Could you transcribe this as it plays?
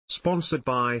Sponsored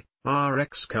by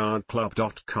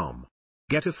rxcardclub.com.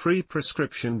 Get a free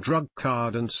prescription drug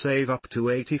card and save up to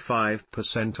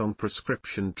 85% on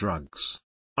prescription drugs.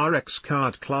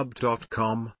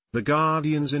 rxcardclub.com, the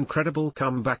Guardian's incredible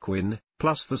comeback win,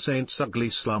 plus the Saints' ugly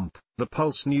slump, the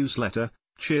Pulse newsletter,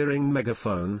 cheering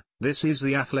megaphone. This is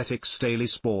the Athletics Daily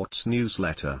Sports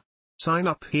newsletter. Sign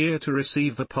up here to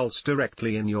receive the Pulse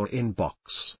directly in your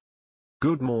inbox.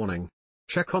 Good morning.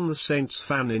 Check on the Saints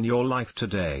fan in your life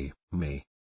today, me.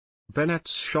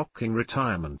 Bennetts' shocking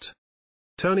retirement.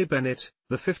 Tony Bennet,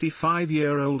 the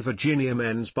 55-year-old Virginia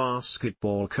men's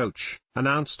basketball coach,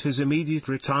 announced his immediate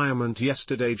retirement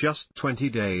yesterday, just 20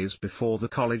 days before the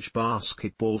college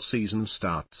basketball season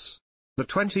starts. The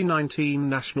 2019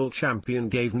 national champion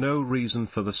gave no reason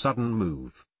for the sudden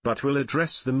move, but will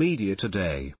address the media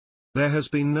today. There has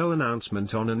been no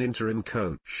announcement on an interim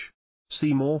coach.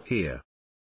 See more here.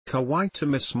 Kawhi to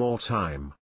miss more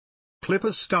time.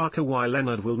 Clippers star Kawhi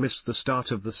Leonard will miss the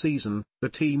start of the season, the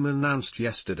team announced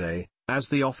yesterday, as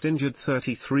the oft-injured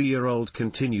 33-year-old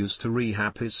continues to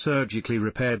rehab his surgically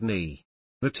repaired knee.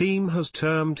 The team has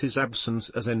termed his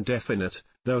absence as indefinite,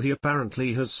 though he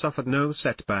apparently has suffered no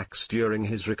setbacks during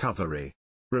his recovery.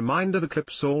 Reminder: the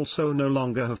Clips also no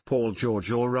longer have Paul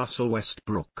George or Russell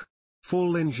Westbrook.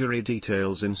 Full injury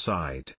details inside.